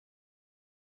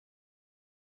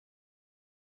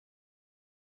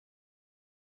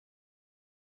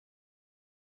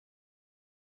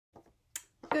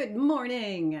Good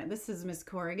morning. This is Miss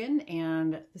Corrigan,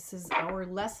 and this is our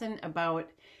lesson about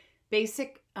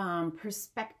basic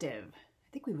perspective. I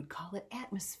think we would call it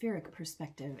atmospheric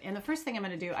perspective. And the first thing I'm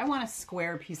going to do, I want a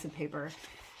square piece of paper.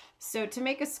 So to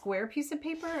make a square piece of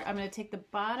paper, I'm going to take the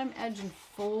bottom edge and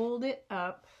fold it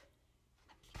up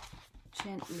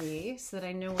gently so that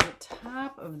I know where the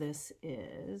top of this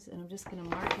is. And I'm just going to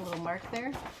mark a little mark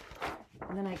there.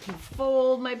 And then I can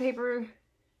fold my paper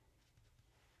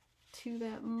to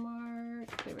that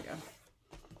mark. There we go.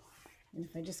 And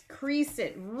if I just crease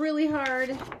it really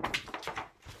hard,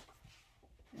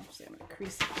 actually I'm going to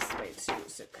crease it this way too,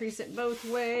 so crease it both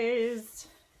ways.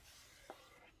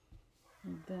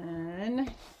 And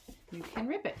then you can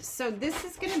rip it. So this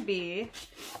is going to be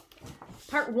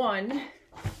part one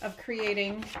of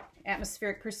creating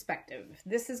atmospheric perspective.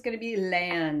 This is going to be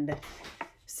land.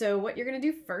 So what you're going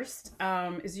to do first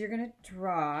is you're going to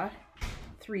draw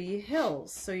 3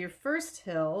 hills. So your first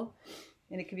hill,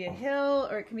 and it could be a hill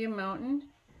or it can be a mountain.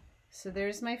 So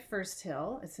there's my first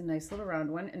hill. It's a nice little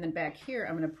round one. And then back here,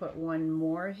 I'm going to put one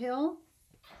more hill.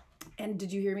 And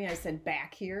did you hear me? I said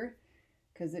back here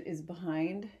because it is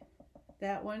behind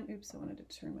that one. Oops, I wanted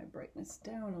to turn my brightness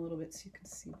down a little bit so you can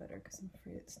see better because I'm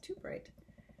afraid it's too bright.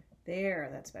 There,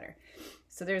 that's better.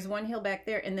 So there's one hill back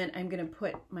there, and then I'm going to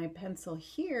put my pencil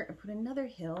here and put another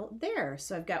hill there.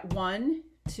 So I've got 1,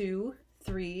 2,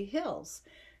 3 hills.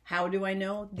 How do I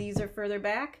know these are further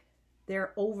back?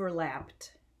 They're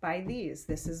overlapped by these.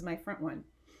 This is my front one.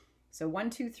 So 1,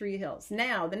 2, 3 hills.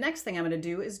 Now, the next thing I'm going to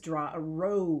do is draw a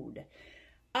road.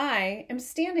 I am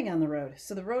standing on the road.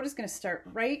 So the road is going to start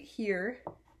right here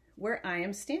where I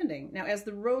am standing. Now, as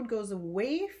the road goes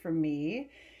away from me,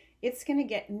 it's going to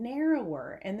get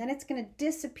narrower, and then it's going to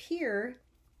disappear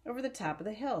over the top of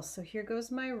the hill. So here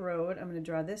goes my road. I'm going to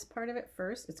draw this part of it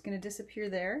first. It's going to disappear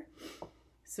there.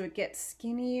 So it gets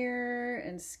skinnier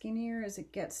and skinnier as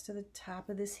it gets to the top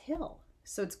of this hill.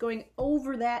 So it's going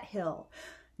over that hill.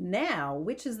 Now,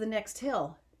 which is the next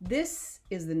hill? This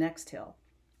is the next hill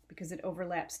because it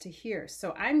overlaps to here.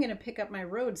 So I'm going to pick up my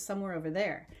road somewhere over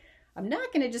there. I'm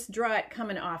not going to just draw it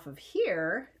coming off of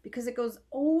here because it goes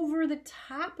over the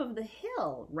top of the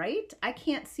hill, right? I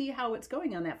can't see how it's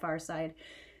going on that far side.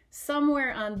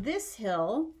 Somewhere on this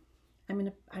hill, I'm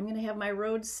going to have my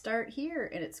road start here,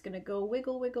 and it's going to go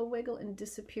wiggle, wiggle, wiggle and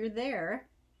disappear there.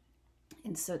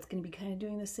 And so it's going to be kind of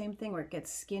doing the same thing where it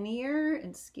gets skinnier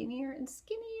and skinnier and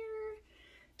skinnier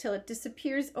till it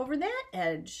disappears over that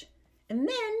edge. And then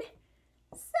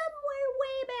somewhere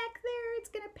way back there, it's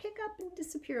going to pick up and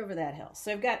disappear over that hill.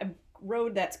 So I've got a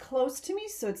road that's close to me,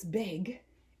 so it's big.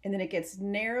 And then it gets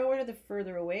narrower the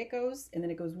further away it goes, and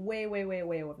then it goes way, way, way,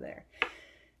 way over there.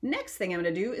 Next thing I'm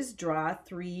going to do is draw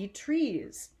 3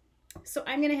 trees. So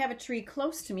I'm going to have a tree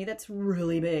close to me that's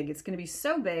really big. It's going to be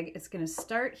so big, it's going to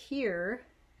start here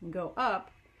and go up,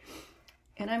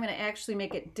 and I'm going to actually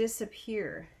make it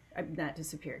disappear. Not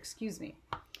disappear, excuse me.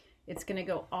 It's going to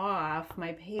go off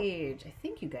my page. I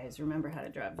think you guys remember how to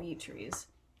draw V trees.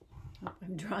 Oh,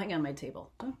 I'm drawing on my table.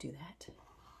 Don't do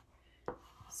that.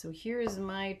 So here is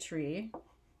my tree.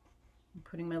 I'm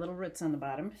putting my little roots on the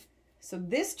bottom. So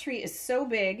this tree is so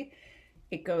big,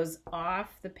 it goes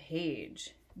off the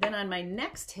page. Then on my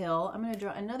next hill, I'm going to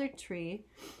draw another tree.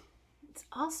 It's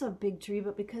also a big tree,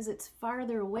 but because it's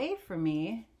farther away from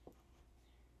me,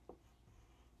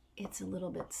 it's a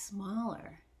little bit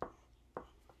smaller.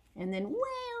 And then way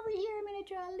over here, I'm going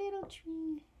to draw a little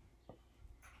tree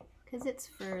because it's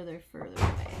further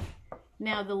away.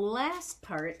 Now, the last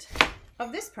part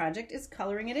of this project is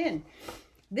coloring it in.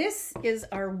 This is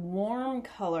our warm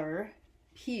color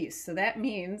piece. So that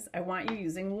means I want you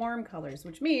using warm colors,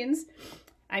 which means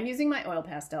I'm using my oil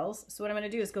pastels. So what I'm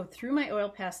going to do is go through my oil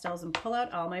pastels and pull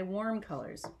out all my warm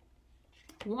colors.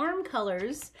 Warm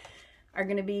colors are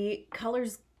going to be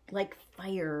colors like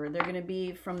fire. They're going to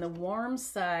be from the warm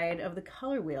side of the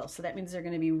color wheel. So that means they're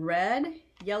going to be red,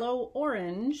 yellow,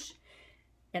 orange,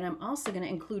 and I'm also going to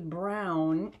include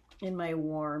brown in my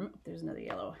warm. There's another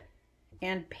yellow.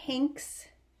 And pinks,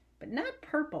 but not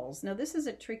purples. Now this is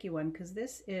a tricky one because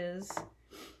this is,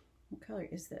 what color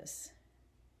is this?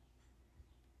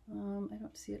 I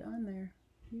don't see it on there.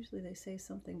 Usually they say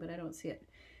something, but I don't see it.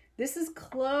 This is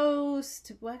close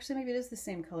to, well, actually maybe it is the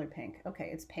same color pink. Okay,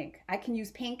 it's pink. I can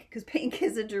use pink because pink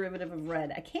is a derivative of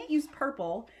red. I can't use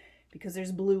purple because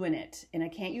there's blue in it. And I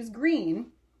can't use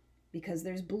green because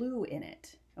there's blue in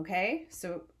it. Okay,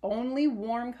 so only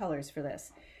warm colors for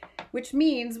this, which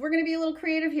means we're going to be a little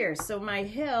creative here. So my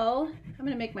hill, I'm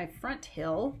going to make my front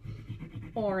hill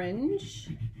orange.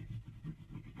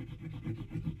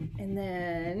 And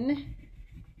then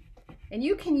And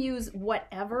you can use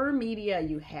whatever media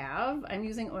you have. I'm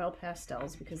using oil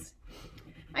pastels because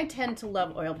I tend to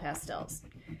love oil pastels.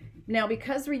 Now,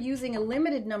 because we're using a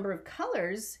limited number of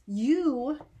colors,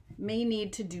 you may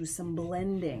need to do some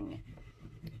blending.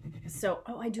 So,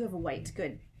 oh, I do have a white,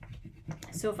 good.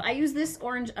 So if I use this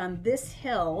orange on this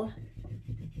hill,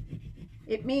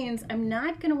 it means I'm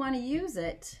not gonna wanna use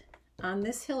it on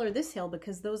this hill or this hill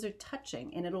because those are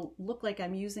touching and it'll look like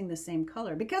I'm using the same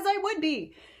color because I would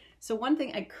be. So one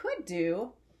thing I could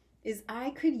do is I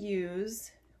could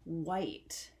use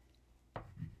white.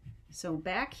 So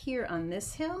back here on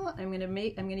this hill, I'm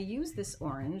gonna use this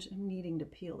orange. I'm needing to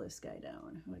peel this guy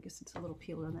down. Oh, I guess it's a little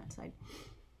peeler on that side.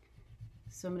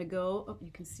 So I'm gonna go, oh,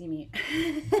 you can see me.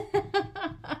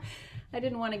 I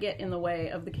didn't want to get in the way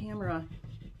of the camera.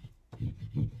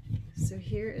 So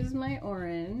here is my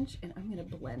orange, and I'm gonna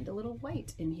blend a little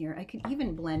white in here. I could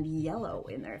even blend yellow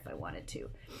in there if I wanted to.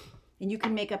 And you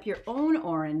can make up your own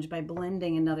orange by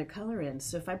blending another color in.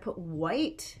 So if I put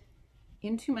white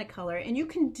into my color, and you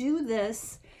can do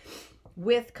this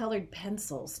with colored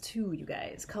pencils too, you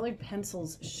guys. Colored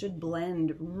pencils should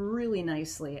blend really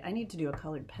nicely. I need to do a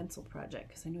colored pencil project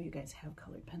because I know you guys have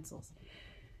colored pencils.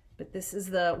 But this is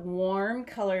the warm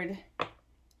colored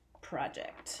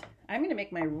project. I'm gonna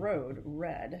make my road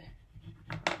red.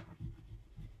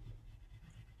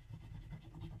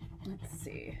 Let's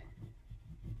see.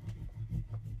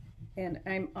 And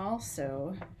I'm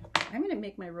gonna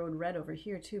make my road red over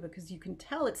here too because you can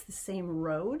tell it's the same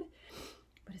road,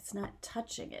 but it's not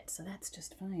touching it, so that's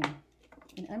just fine.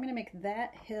 And I'm gonna make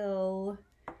that hill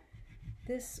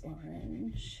this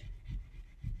orange.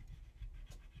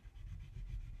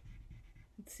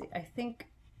 Let's see, I think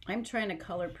I'm trying to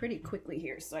color pretty quickly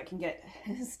here so I can get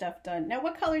stuff done. Now,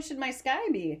 what color should my sky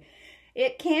be?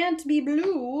 It can't be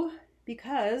blue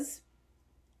because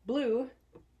blue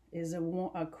is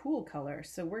a cool color.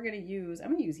 So I'm gonna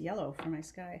use yellow for my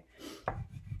sky.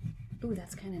 Ooh,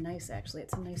 that's kind of nice actually.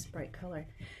 It's a nice bright color.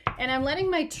 And I'm letting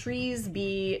my trees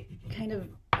be kind of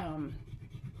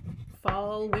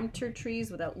fall, winter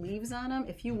trees without leaves on them.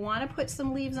 If you want to put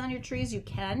some leaves on your trees, you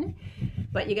can,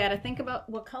 but you got to think about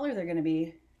what color they're going to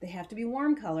be. They have to be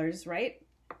warm colors, right?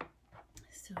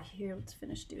 So here, let's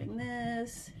finish doing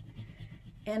this.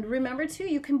 And remember too,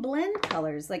 you can blend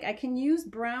colors. Like I can use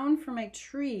brown for my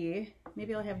tree.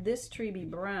 Maybe I'll have this tree be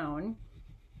brown.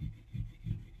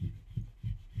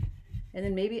 And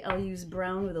then maybe I'll use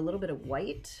brown with a little bit of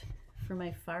white for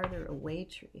my farther away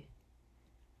tree.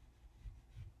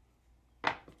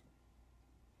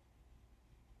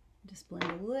 Just blend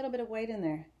a little bit of white in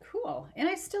there. Cool. And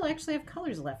I still actually have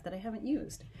colors left that I haven't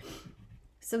used.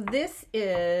 So this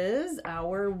is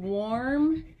our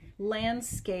warm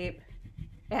landscape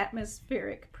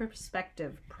atmospheric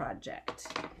perspective project.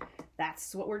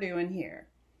 That's what we're doing here.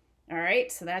 All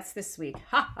right, so that's this week.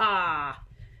 Ha ha!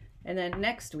 And then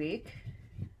next week,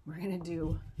 we're gonna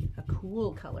do a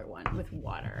cool color one with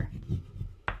water.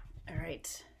 All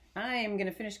right, I am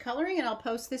gonna finish coloring and I'll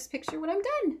post this picture when I'm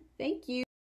done. Thank you.